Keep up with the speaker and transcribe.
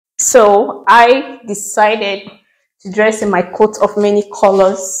So I decided to dress in my coat of many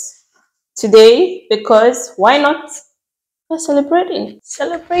colors today because why not? We're celebrating.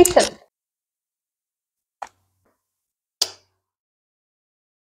 Celebration.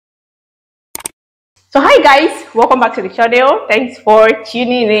 So hi guys, welcome back to the channel. Thanks for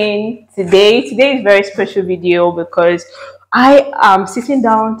tuning in today. Today is a very special video because I am sitting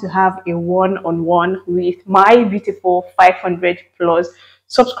down to have a one-on-one with my beautiful 500 plus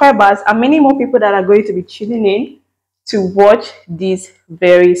subscribers and many more people that are going to be tuning in to watch this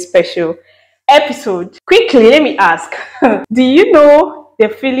very special episode. Quickly, let me ask, do you know the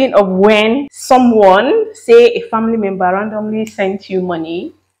feeling of when someone, say a family member, randomly sent you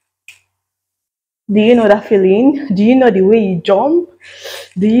money? Do you know that feeling? Do you know the way you jump?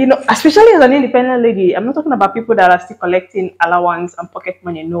 Do you know, especially as an independent lady, I'm not talking about people that are still collecting allowance and pocket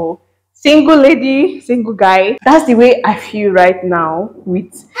money. No. Single lady, single guy. That's the way I feel right now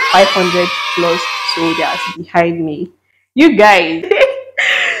with 500 plus soldiers behind me. You guys,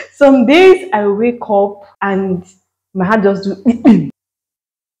 some days I wake up and my heart just do.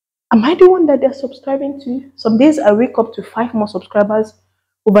 Am I the one that they're subscribing to? Some days I wake up to 5 more subscribers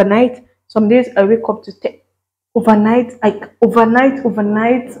overnight. Some days I wake up to 10 overnight, like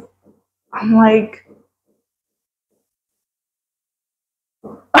overnight. I'm like,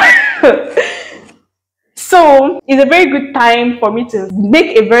 so it's a very good time for me to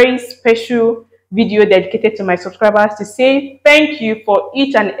make a very special video dedicated to my subscribers to say thank you for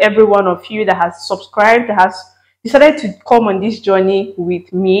each and every one of you that has subscribed, that has decided to come on this journey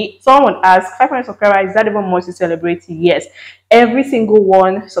with me. Someone asked, 500 subscribers, is that even more to celebrate? Yes, every single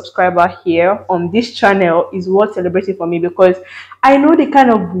one subscriber here on this channel is worth celebrating for me because I know the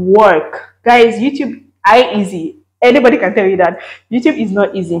kind of work, guys. YouTube ain't easy. Anybody can tell you that YouTube is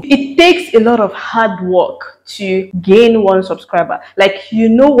not easy. It takes a lot of hard work to gain one subscriber. Like, you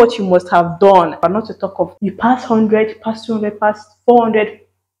know what you must have done, but not to talk of you pass 100, pass 200, pass 400,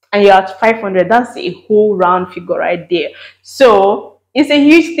 and you're at 500. That's a whole round figure right there. So it's a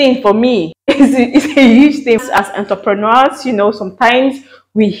huge thing for me. It's a huge thing. As entrepreneurs, you know, sometimes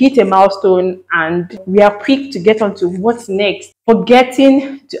we hit a milestone and we are quick to get on to what's next,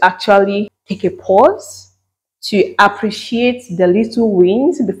 forgetting to actually take a pause to appreciate the little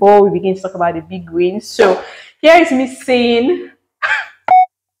wins before we begin to talk about the big wins. So here is me saying,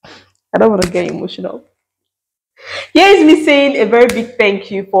 I don't want to get emotional. Here is me saying a very big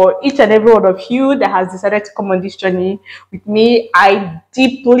thank you for each and every one of you that has decided to come on this journey with me. I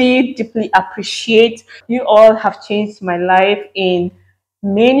deeply appreciate you. All have changed my life in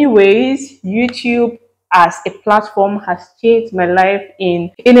many ways. YouTube as a platform has changed my life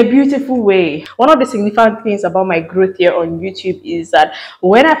in a beautiful way. One of the significant things about my growth here on YouTube is that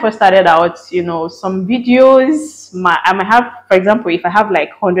when I first started out, you know, some videos, I might have, for example, if I have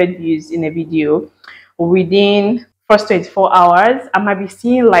like 100 views in a video, within first 24 hours, I might be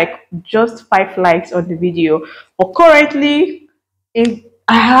seeing like just 5 likes on the video. But currently,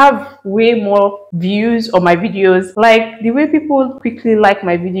 I have way more views on my videos. Like the way people quickly like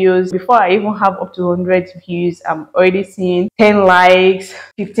my videos, before I even have up to 100 views, I'm already seeing 10 likes,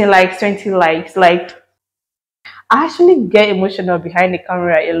 15 likes, 20 likes. Like, I actually get emotional behind the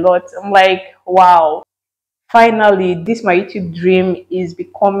camera a lot. I'm like, wow. Finally, this my YouTube dream is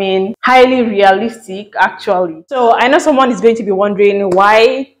becoming highly realistic, actually. So I know someone is going to be wondering,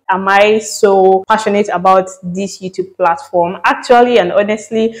 why am I so passionate about this YouTube platform? Actually and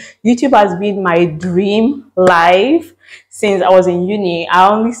honestly, YouTube has been my dream life since I was in uni. I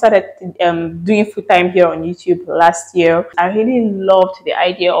only started doing full-time here on YouTube last year. I really loved the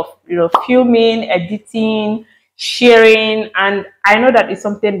idea of, you know, filming, editing, sharing, and I know that it's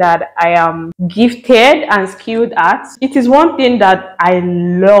something that I am gifted and skilled at. It is one thing that I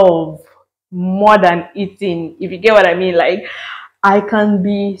love more than eating, if you get what I mean. Like, I can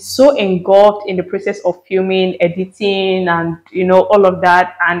be so engulfed in the process of filming, editing, and you know, all of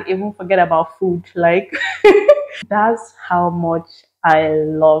that, and even forget about food. Like, that's how much I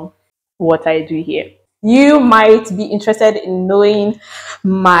love what I do here. You might be interested in knowing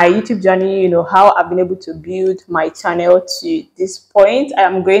my YouTube journey, you know, how I've been able to build my channel to this point. I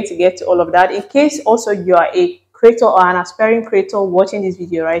am going to get to all of that. In case also you are a creator or an aspiring creator watching this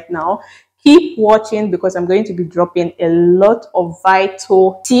video right now, keep watching because I'm going to be dropping a lot of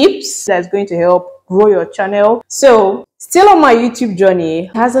vital tips that's going to help grow your channel. So still on my YouTube journey,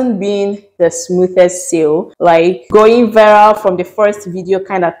 hasn't been the smoothest sail, like going viral from the first video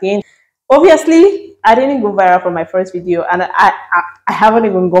kind of thing. Obviously, I didn't go viral from my first video, and I haven't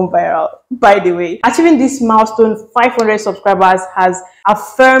even gone viral, by the way. Achieving this milestone, 500 subscribers, has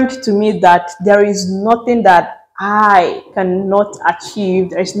affirmed to me that there is nothing that I cannot achieve.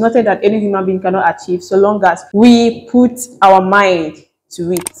 There is nothing that any human being cannot achieve so long as we put our mind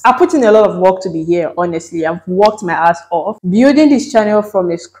to it. I put in a lot of work to be here, honestly. I've worked my ass off. Building this channel from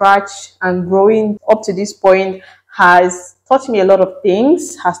a scratch and growing up to this point has taught me a lot of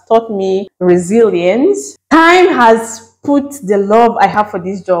things, has taught me resilience. Time has put the love I have for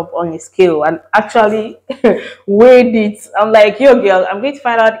this job on a scale and actually weighed it. I'm like, yo girl, I'm going to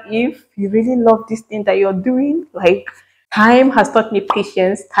find out if you really love this thing that you're doing. Like, time has taught me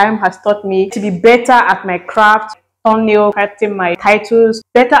patience. Time has taught me to be better at my craft, thumbnail, crafting my titles,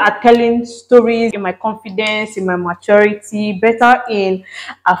 better at telling stories, in my confidence, in my maturity, better in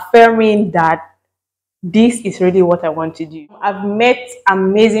affirming that this is really what I want to do. I've met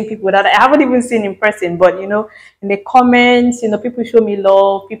amazing people that I haven't even seen in person, but you know, in the comments, you know, people show me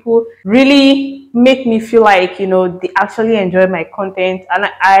love. People really make me feel like, you know, they actually enjoy my content, and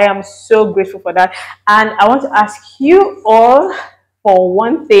I am so grateful for that. And I want to ask you all for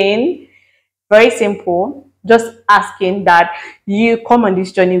one thing, very simple, just asking that you come on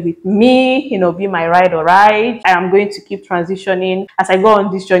this journey with me, you know, be my ride or ride. I am going to keep transitioning as I go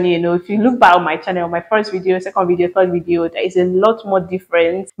on this journey. You know, if you look back on my channel, my first video, second video, third video, there is a lot more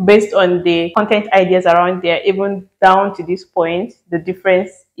difference based on the content ideas around there. Even down to this point, the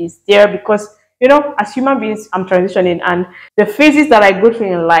difference is there because, you know, as human beings, I'm transitioning, and the phases that I go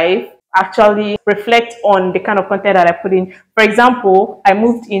through in life actually reflect on the kind of content that I put in. For example, I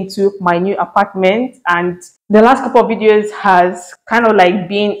moved into my new apartment, and the last couple of videos has kind of like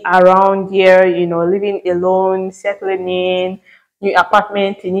been around here, you know, living alone, settling in, new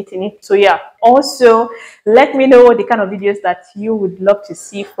apartment, tini. So yeah, also let me know the kind of videos that you would love to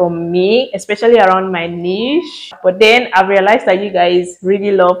see from me, especially around my niche. But then I realized that you guys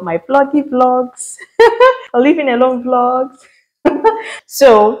really love my vloggy vlogs, living alone vlogs.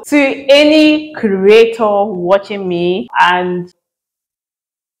 So to any creator watching me, and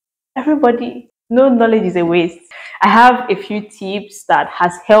everybody, no knowledge is a waste. I have a few tips that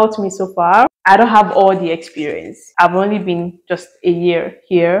has helped me so far. I don't have all the experience. I've only been just a year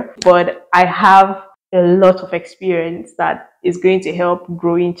here, but I have a lot of experience that is going to help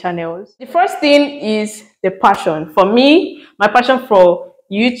growing channels. The first thing is the passion. For me, my passion for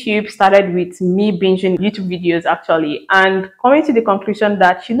YouTube started with me binging YouTube videos actually, and coming to the conclusion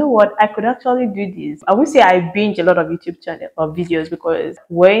that, you know what, I could actually do this. I would say I binge a lot of YouTube channel or videos, because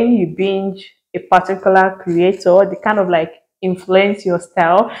when you binge a particular creator, they kind of like influence your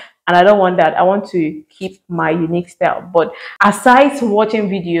style, and I don't want that. I want to keep my unique style. But aside watching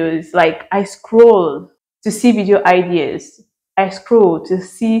videos, like I scroll to see video ideas, I scroll to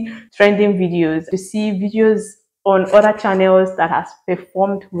see trending videos, to see videos on other channels that has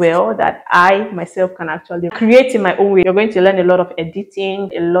performed well, that I myself can actually create in my own way. You're going to learn a lot of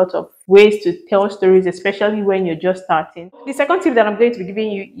editing, a lot of ways to tell stories, especially when you're just starting. The second tip that I'm going to be giving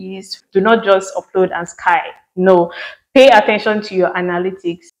you is do not just upload and sky. No, pay attention to your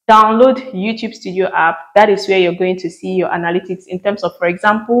analytics. Download YouTube Studio app. That is where you're going to see your analytics in terms of, for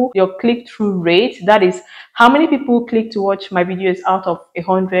example, your click-through rate. That is how many people click to watch my videos out of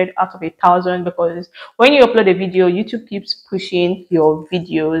 100, out of 1,000. Because when you upload a video, YouTube keeps pushing your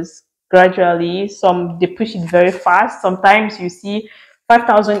videos gradually. Some they push it very fast. Sometimes you see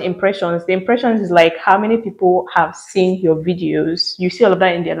 5,000 impressions. The impressions is like how many people have seen your videos. You see all of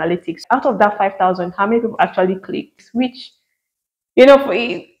that in the analytics. Out of that 5,000, how many people actually clicked? Which, you know,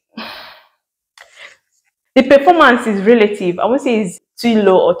 the performance is relative. I won't say it's too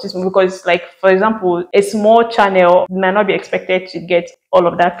low or too small, because, like, for example, a small channel might not be expected to get all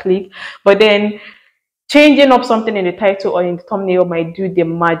of that click, but then changing up something in the title or in the thumbnail might do the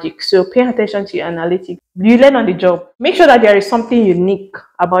magic. So pay attention to your analytics. You learn on the job. Make sure that there is something unique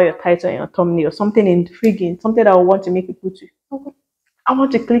about your title and your thumbnail, something intriguing, something that will want to make people to, oh, I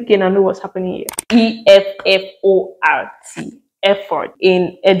want to click in and know what's happening here. EFFORT. Effort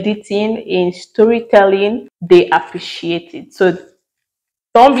in editing, in storytelling, they appreciate it. So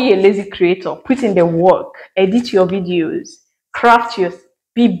don't be a lazy creator. Put in the work. Edit your videos. Craft your,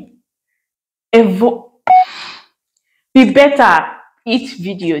 be better each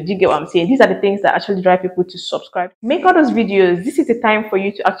video. Do you get what I'm saying? These are the things that actually drive people to subscribe. Make all those videos. This is the time for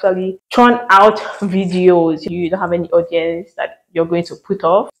you to actually churn out videos. You don't have any audience that you're going to put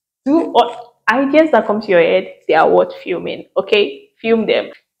off. Do ideas that come to your head, they are worth filming. Okay, film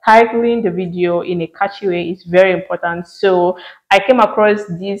them. Titling the video in a catchy way is very important. So I came across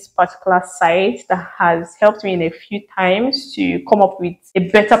this particular site that has helped me in a few times to come up with a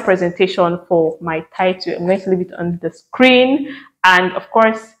better presentation for my title. I'm going to leave it on the screen, and of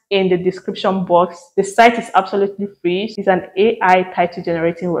course in the description box. The site is absolutely free. It's an AI title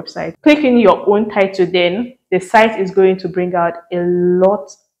generating website. Click in your own title, then the site is going to bring out a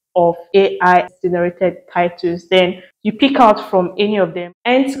lot of AI generated titles. Then you pick out from any of them: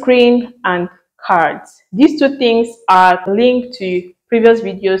 end screen and cards. These two things are linked to previous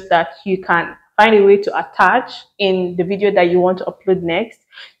videos that you can find a way to attach in the video that you want to upload next.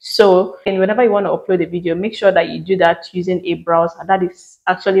 So, and whenever you want to upload a video, make sure that you do that using a browser. That is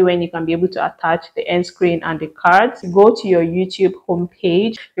actually when you can be able to attach the end screen and the cards. Go to your YouTube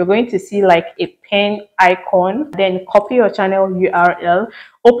homepage. You're going to see like a pen icon. Then copy your channel URL.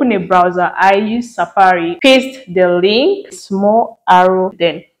 Open a browser. I use Safari. Paste the link, small arrow,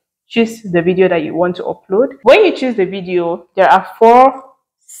 then choose the video that you want to upload. When you choose the video, there are 4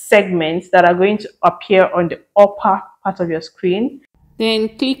 segments that are going to appear on the upper part of your screen.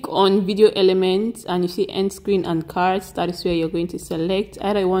 Then click on video elements and you see end screen and cards. That is where you're going to select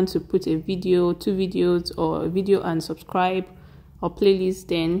either you want to put a video, 2 videos, or a video and subscribe, or playlist.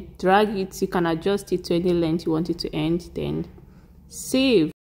 Then drag it. You can adjust it to any length you want it to end. Then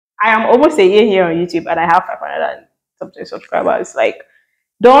save. I am almost a year here on YouTube and I have 500 and something subscribers. Like,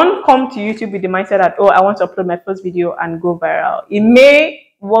 don't come to YouTube with the mindset that, oh, I want to upload my first video and go viral. It may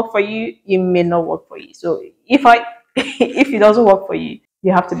work for you, it may not work for you. So if it doesn't work for you,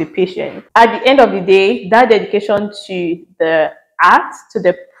 you have to be patient. At the end of the day, that dedication to the art, to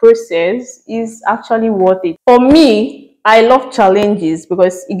the process, is actually worth it. For me, I love challenges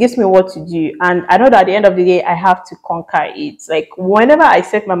because it gives me what to do, and I know that at the end of the day I have to conquer it. Like, whenever I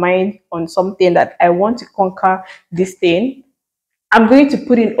set my mind on something that I want to conquer this thing, I'm going to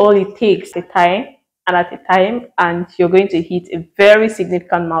put in all it takes at a time, and you're going to hit a very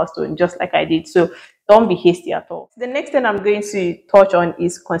significant milestone just like I did. So don't be hasty at all. The next thing I'm going to touch on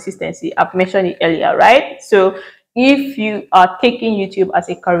is consistency. I've mentioned it earlier, right? So if you are taking YouTube as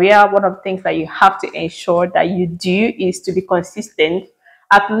a career, one of the things that you have to ensure that you do is to be consistent.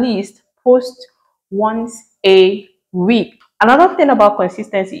 At least post once a week. Another thing about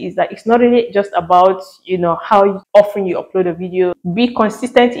consistency is that it's not really just about, how often you upload a video. Be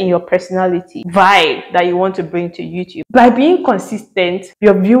consistent in your personality, vibe that you want to bring to YouTube. By being consistent,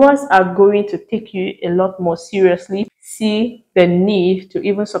 your viewers are going to take you a lot more seriously, see the need to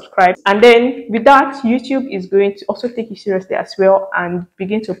even subscribe. And then with that, YouTube is going to also take you seriously as well and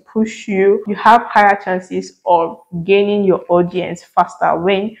begin to push you. You have higher chances of gaining your audience faster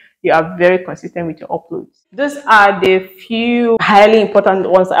when you are very consistent with your uploads. Those are the few highly important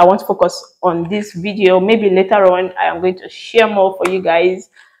ones I want to focus on this video. Maybe later on I am going to share more for you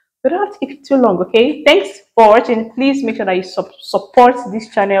guys. But don't have to keep it too long, okay? Thanks for watching. Please make sure that you support this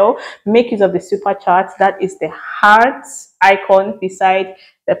channel. Make use of the super chat. That is the heart icon beside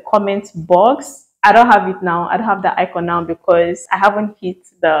the comment box. I don't have it now. I don't have the icon now because I haven't hit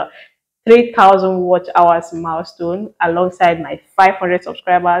the 3,000 watch hours milestone alongside my 500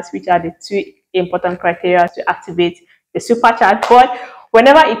 subscribers, which are the 2 important criteria to activate the super chat. But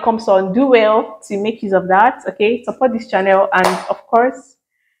whenever it comes on, do well to make use of that. Okay, support this channel, and of course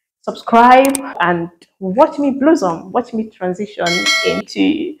subscribe and watch me blossom, watch me transition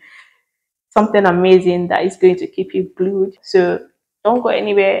into something amazing that is going to keep you glued. So don't go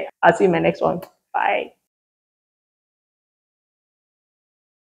anywhere. I'll see you in my next one. Bye.